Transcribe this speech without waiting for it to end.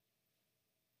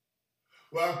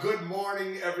Well, good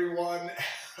morning, everyone.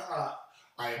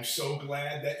 I am so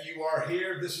glad that you are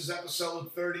here. This is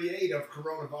episode 38 of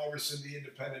Coronavirus and the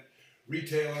Independent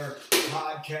Retailer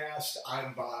podcast.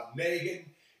 I'm Bob Nagin,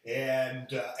 and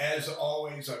as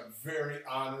always, I'm very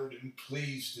honored and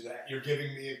pleased that you're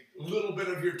giving me a little bit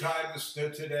of your time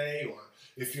today, or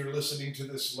if you're listening to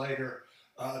this later.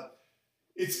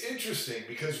 It's interesting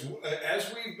because as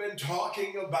we've been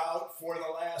talking about for the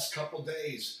last couple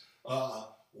days,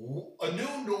 a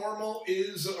new normal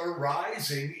is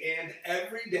arising, and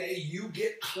every day you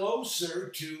get closer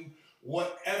to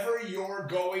whatever you're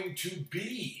going to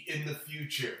be in the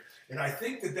future. And I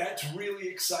think that that's really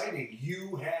exciting.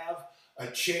 You have a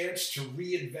chance to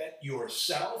reinvent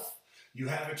yourself. You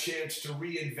have a chance to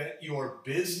reinvent your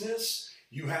business.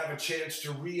 You have a chance to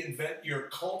reinvent your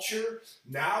culture.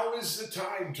 Now is the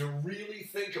time to really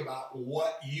think about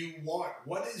what you want.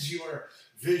 What is your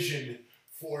vision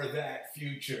for that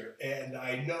future? And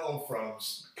I know from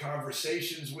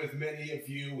conversations with many of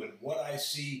you and what I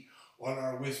see on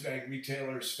our Whizbang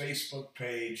Retailers Facebook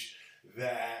page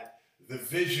that the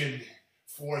vision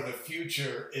for the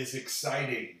future is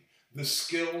exciting. The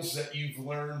skills that you've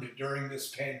learned during this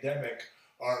pandemic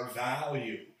are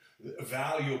valuable.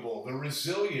 The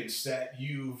resilience that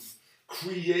you've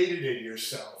created in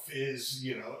yourself is,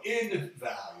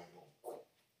 invaluable.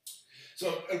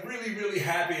 So I'm really, really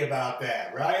happy about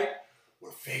that, right?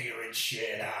 We're figuring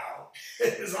shit out.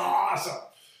 It's awesome.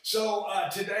 So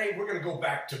today we're going to go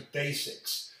back to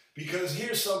basics, because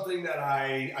here's something that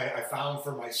I found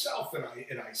for myself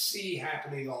and I see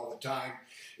happening all the time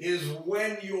is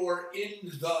when you're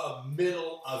in the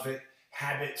middle of it,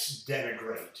 habits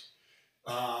denigrate.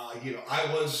 I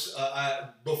was,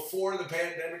 before the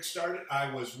pandemic started,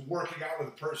 I was working out with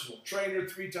a personal trainer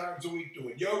 3 times a week,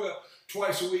 doing yoga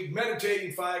twice a week,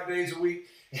 meditating 5 days a week.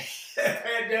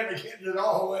 Pandemic hit and it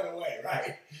all went away,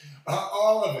 right?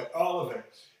 All of it.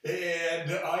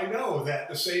 And I know that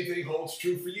the same thing holds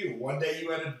true for you. One day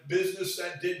you had a business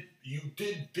you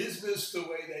did business the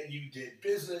way that you did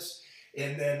business,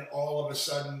 and then all of a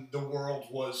sudden the world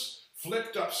was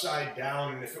flipped upside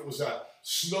down, and if it was a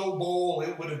snowball,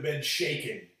 it would have been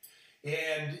shaken.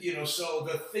 And, so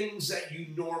the things that you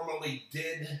normally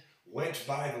did went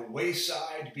by the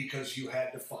wayside because you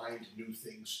had to find new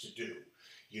things to do.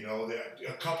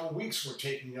 A couple of weeks were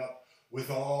taking up with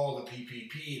all the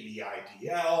PPP and the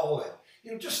IDL,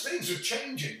 and, just things are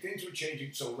changing. Things were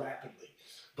changing so rapidly.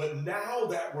 But now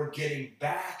that we're getting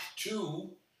back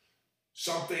to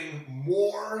something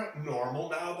more normal,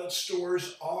 now that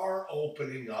stores are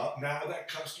opening up, now that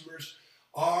customers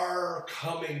are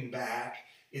coming back,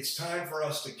 it's time for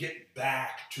us to get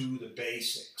back to the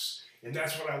basics. And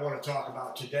that's what I want to talk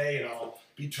about today, and I'll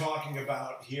be talking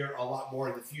about here a lot more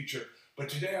in the future. But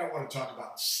today I want to talk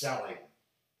about selling,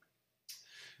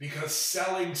 because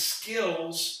selling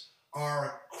skills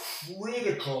are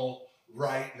critical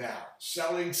right now.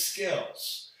 Selling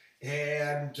skills.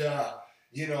 And,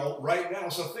 right now,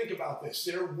 so think about this.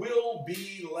 There will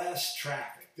be less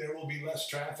traffic. There will be less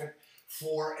traffic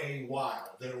for a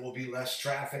while. There will be less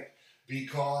traffic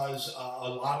because a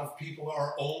lot of people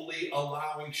are only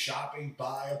allowing shopping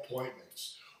by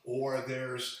appointments, or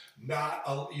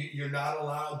you're not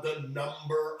allowed the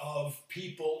number of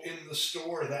people in the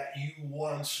store that you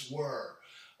once were,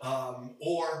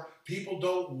 or people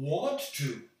don't want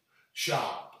to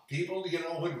shop. People,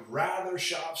 would rather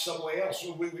shop somewhere else.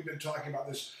 We've been talking about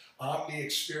this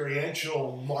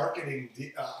omni-experiential marketing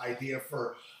idea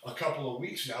for a couple of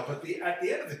weeks now. But at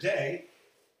the end of the day,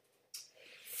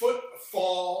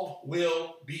 footfall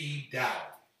will be down.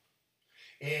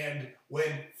 And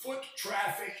when foot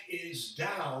traffic is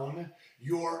down,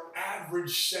 your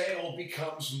average sale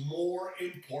becomes more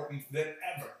important than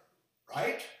ever,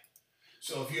 right?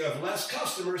 So if you have less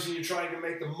customers and you're trying to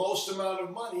make the most amount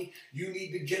of money, you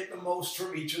need to get the most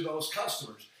from each of those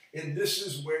customers. And this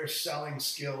is where selling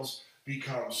skills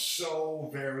become so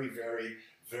very, very,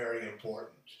 very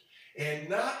important. And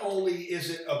not only is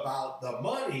it about the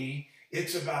money,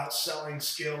 it's about selling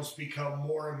skills become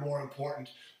more and more important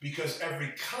because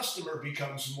every customer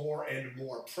becomes more and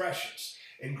more precious.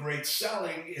 And great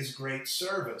selling is great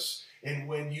service. And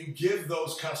when you give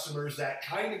those customers that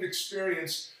kind of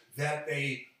experience that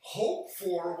they hope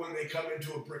for when they come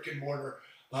into a brick and mortar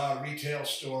retail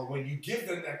store, when you give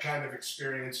them that kind of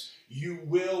experience, you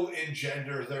will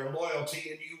engender their loyalty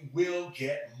and you will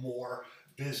get more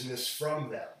business from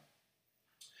them.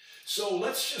 So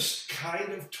let's just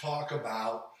kind of talk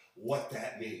about what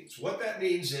that means. What that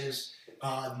means is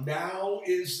now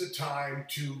is the time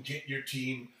to get your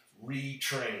team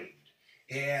retrained.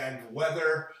 And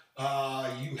whether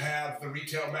You have the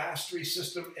Retail Mastery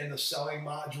System and the selling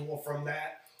module from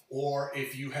that, or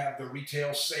if you have the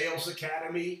Retail Sales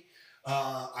Academy,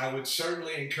 I would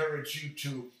certainly encourage you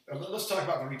to, let's talk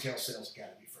about the Retail Sales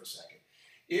Academy for a second.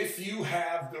 If you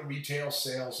have the Retail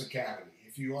Sales Academy,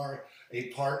 if you are a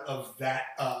part of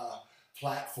that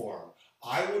platform,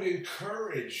 I would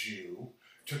encourage you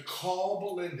to call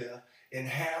Belinda and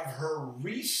have her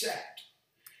reset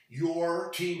your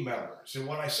team members. And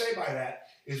what I say by that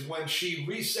is when she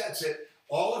resets it,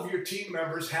 all of your team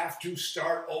members have to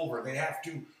start over. They have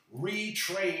to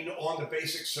retrain on the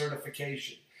basic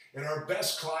certification. And our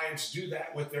best clients do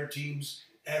that with their teams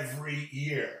every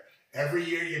year. Every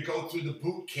year you go through the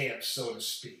boot camp, so to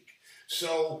speak.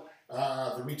 So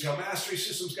the Retail Mastery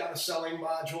System's got a selling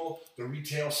module. The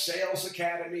Retail Sales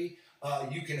Academy,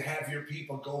 you can have your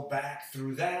people go back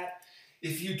through that.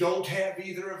 If you don't have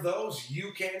either of those,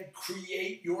 you can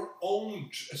create your own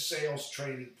sales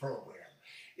training program.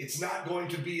 It's not going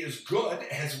to be as good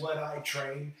as when I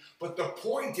train, but the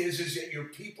point is that your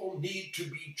people need to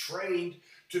be trained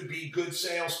to be good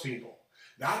salespeople.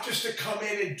 Not just to come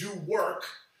in and do work,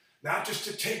 not just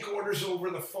to take orders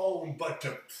over the phone, but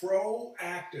to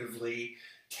proactively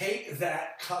take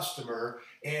that customer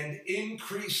and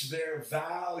increase their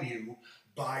value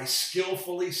by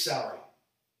skillfully selling.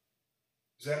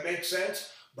 Does that make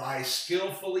sense? By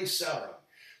skillfully selling.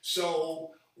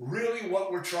 So really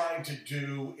what we're trying to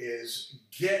do is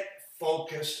get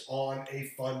focused on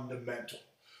a fundamental.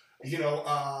 You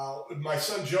know, my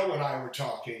son Joe and I were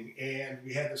talking, and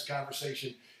we had this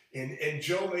conversation, and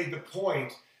Joe made the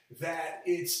point that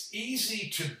it's easy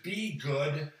to be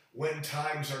good when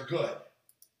times are good.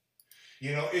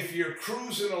 You know, if you're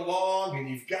cruising along and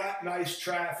you've got nice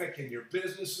traffic and your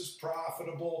business is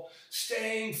profitable,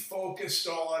 staying focused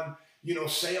on, you know,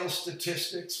 sales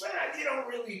statistics, you don't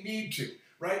really need to,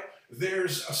 right?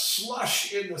 There's a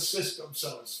slush in the system,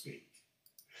 so to speak.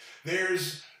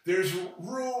 There's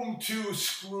room to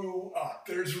screw up.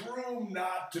 There's room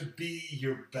not to be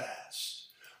your best.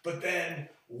 But then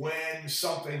when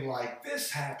something like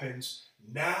this happens,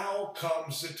 now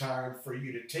comes the time for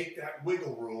you to take that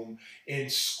wiggle room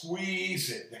and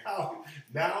squeeze it.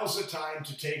 Now's the time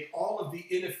to take all of the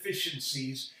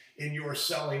inefficiencies in your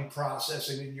selling process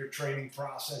and in your training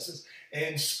processes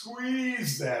and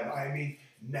squeeze them. I mean,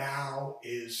 now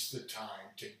is the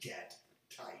time to get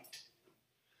tight.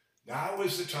 Now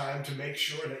is the time to make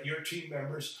sure that your team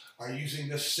members are using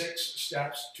the 6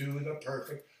 steps to the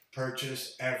perfect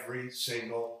purchase every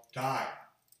single time.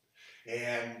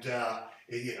 And,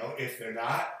 you know, if they're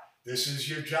not, this is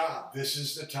your job. This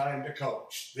is the time to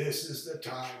coach. This is the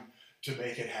time to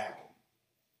make it happen.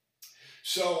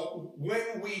 So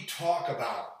when we talk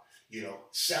about, you know,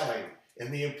 selling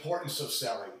and the importance of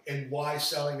selling and why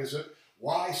selling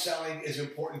is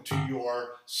important to your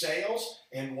sales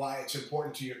and why it's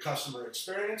important to your customer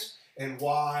experience and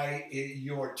why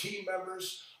your team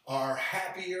members are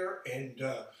happier and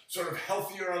sort of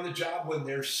healthier on the job when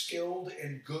they're skilled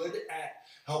and good at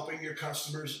helping your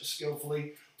customers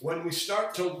skillfully. When we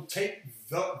start to take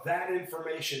that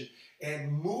information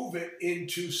and move it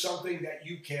into something that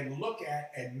you can look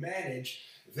at and manage,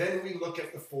 then we look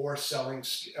at the 4 selling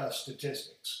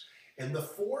statistics. And the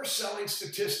 4 selling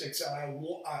statistics that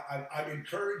I'm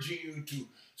encouraging you to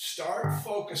start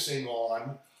focusing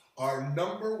on are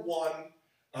number 1,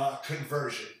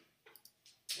 conversion.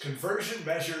 Conversion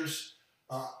measures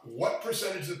what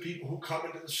percentage of the people who come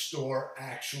into the store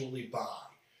actually buy.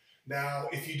 Now,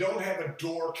 if you don't have a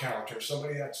door counter,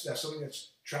 somebody that's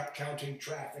counting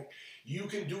traffic, you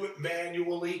can do it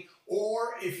manually,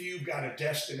 or if you've got a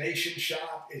destination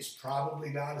shop, it's probably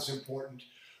not as important.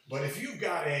 But if you've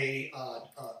got a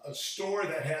store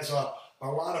that has a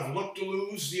lot of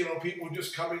look-to-loos, you know, people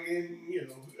just coming in, you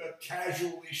know,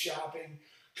 casually shopping,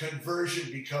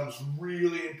 conversion becomes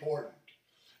really important.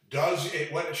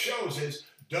 What it shows is,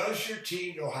 does your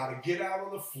team know how to get out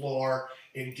on the floor,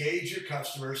 engage your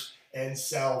customers, and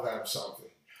sell them something?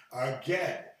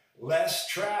 Again, less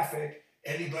traffic,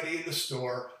 anybody in the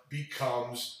store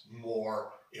becomes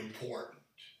more important.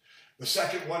 The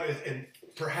second one, and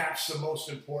perhaps the most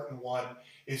important one,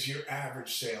 is your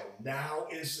average sale. Now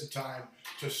is the time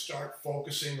to start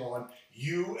focusing on,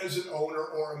 you as an owner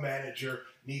or a manager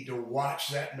need to watch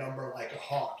that number like a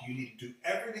hawk. You need to do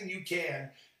everything you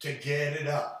can to get it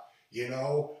up. You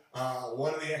know,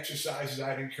 one of the exercises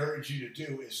I'd encourage you to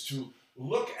do is to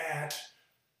look at,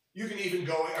 you can even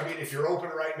go, I mean, if you're open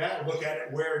right now, look at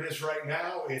it where it is right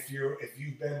now. If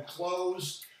you've been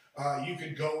closed, you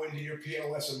can go into your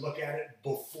POS and look at it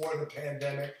before the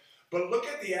pandemic. But look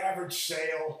at the average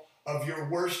sale of your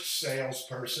worst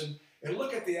salesperson and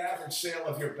look at the average sale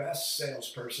of your best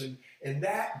salesperson, and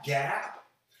that gap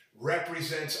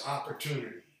represents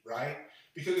opportunity, right?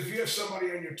 Because if you have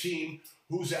somebody on your team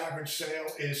whose average sale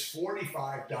is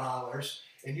 $45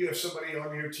 and you have somebody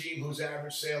on your team whose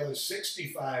average sale is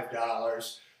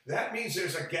 $65, that means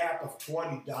there's a gap of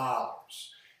 $20.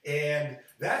 And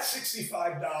that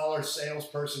 $65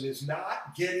 salesperson is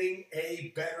not getting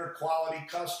a better quality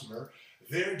customer.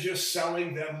 They're just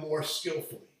selling them more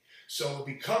skillfully. So it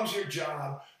becomes your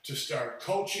job to start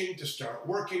coaching, to start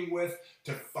working with,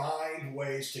 to find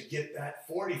ways to get that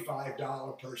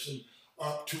 $45 person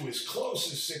up to as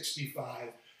close as 65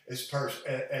 as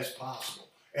possible.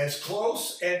 As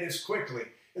close and as quickly.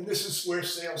 And this is where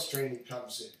sales training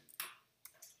comes in.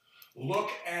 Look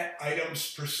at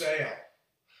items per sale.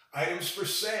 Items per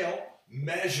sale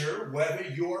measure whether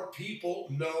your people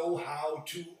know how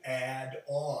to add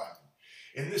on.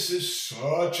 And this is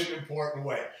such an important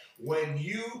way. When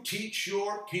you teach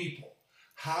your people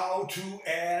how to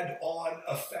add on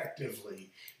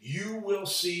effectively, you will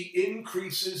see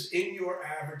increases in your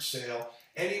average sale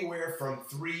anywhere from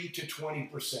 3 to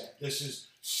 20%. This is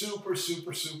super,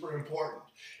 super, super important.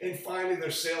 And finally,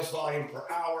 their sales volume per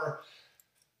hour.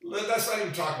 Let's not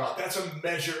even talk about. That's a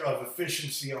measure of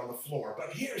efficiency on the floor.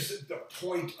 But here's the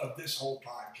point of this whole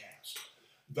podcast.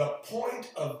 The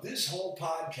point of this whole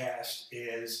podcast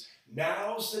is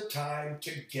now's the time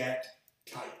to get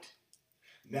tight.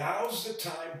 Now's the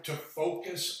time to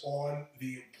focus on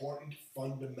the important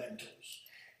fundamentals.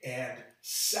 And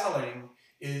selling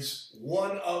is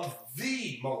one of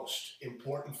the most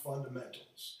important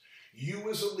fundamentals. You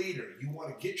as a leader, you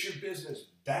want to get your business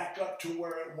back up to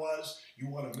where it was. You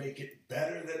want to make it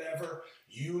better than ever.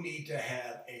 You need to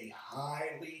have a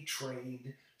highly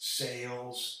trained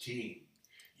sales team.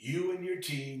 You and your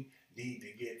team need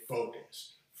to get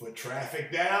focused. Foot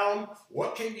traffic down,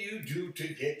 what can you do to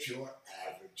get your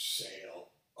average sale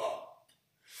up?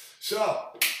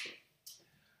 So,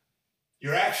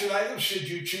 your action item, should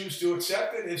you choose to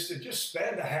accept it, is to just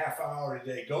spend a half hour a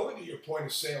day. Go into your point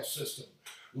of sale system.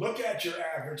 Look at your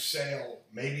average sale.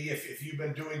 Maybe if you've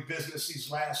been doing business these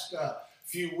last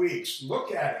few weeks,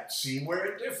 look at it. See where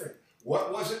it's different.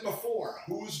 What was it before?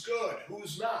 Who's good?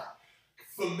 Who's not?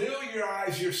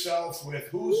 Familiarize yourself with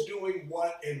who's doing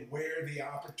what and where the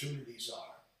opportunities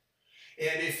are.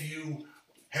 And if you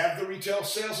have the Retail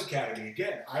Sales Academy,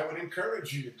 again, I would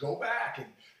encourage you to go back and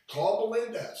call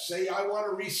Belinda. Say, I want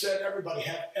to reset everybody.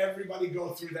 Have everybody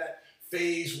go through that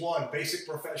phase 1, basic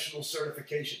professional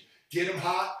certification. Get them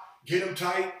hot, get them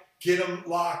tight, get them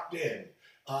locked in.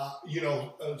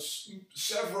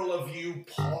 Several of you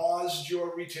paused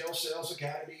your Retail Sales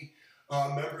Academy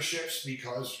memberships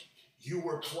because you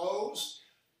were closed.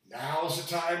 Now's the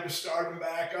time to start them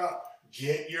back up.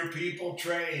 Get your people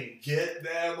trained. Get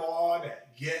them on it.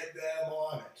 Get them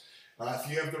on it. If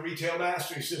you have the Retail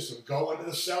Mastery System, go into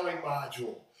the selling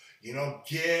module.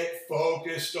 Get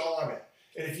focused on it.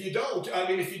 And if you don't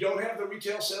have the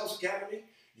Retail Sales Academy,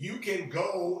 you can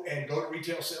go to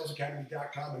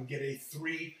retailsalesacademy.com and get a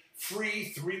free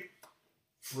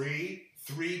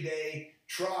 3-day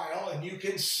trial, and you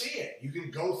can see it. You can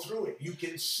go through it. You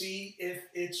can see if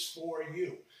it's for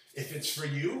you. If it's for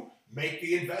you, make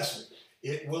the investment.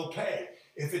 It will pay.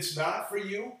 If it's not for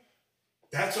you,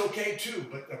 that's okay too.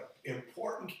 But the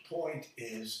important point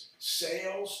is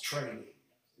sales training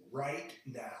right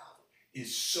now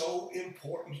is so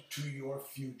important to your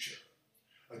future.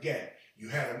 Again, you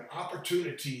have an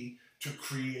opportunity to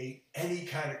create any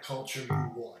kind of culture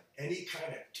you want, any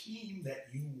kind of team that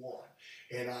you want.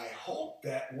 And I hope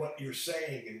that what you're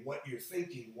saying and what you're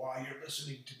thinking while you're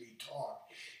listening to me talk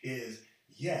is,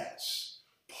 yes,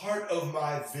 part of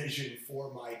my vision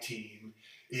for my team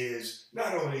is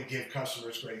not only to give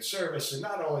customers great service, and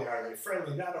not only are they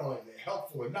friendly, not only are they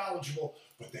helpful and knowledgeable,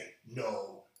 but they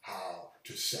know how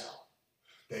to sell.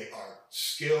 They are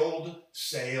skilled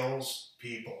sales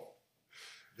people.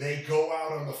 They go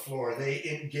out on the floor. They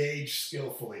engage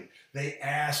skillfully. They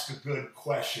ask good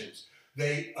questions.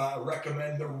 They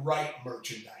recommend the right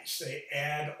merchandise. They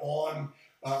add on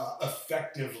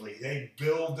effectively. They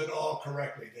build it all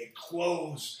correctly. They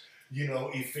close,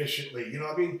 efficiently.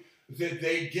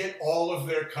 They get all of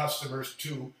their customers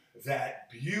to that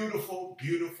beautiful,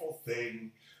 beautiful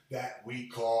thing that we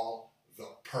call the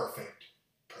perfect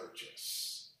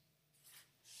purchase.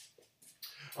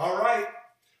 All right.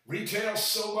 Retail,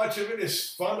 so much of it is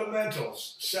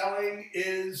fundamentals. Selling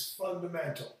is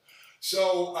fundamental.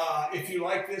 So if you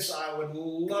like this, I would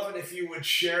love it if you would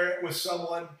share it with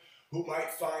someone who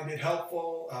might find it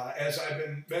helpful. As I've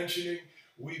been mentioning,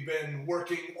 We've been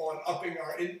working on upping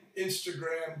our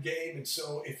Instagram game, and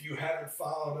so if you haven't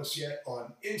followed us yet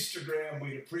on Instagram,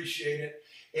 we'd appreciate it.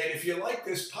 And if you like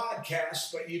this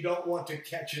podcast, but you don't want to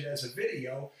catch it as a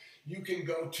video, you can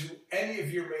go to any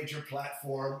of your major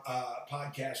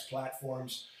podcast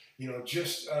platforms.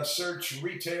 Just search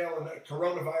retail and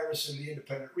coronavirus and the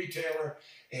independent retailer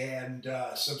and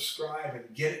subscribe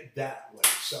and get it that way.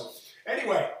 So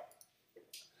anyway,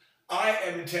 I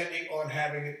am intending on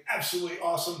having an absolutely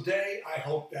awesome day. I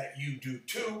hope that you do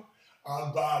too.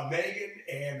 I'm Bob Megan,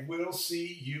 and we'll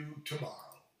see you tomorrow.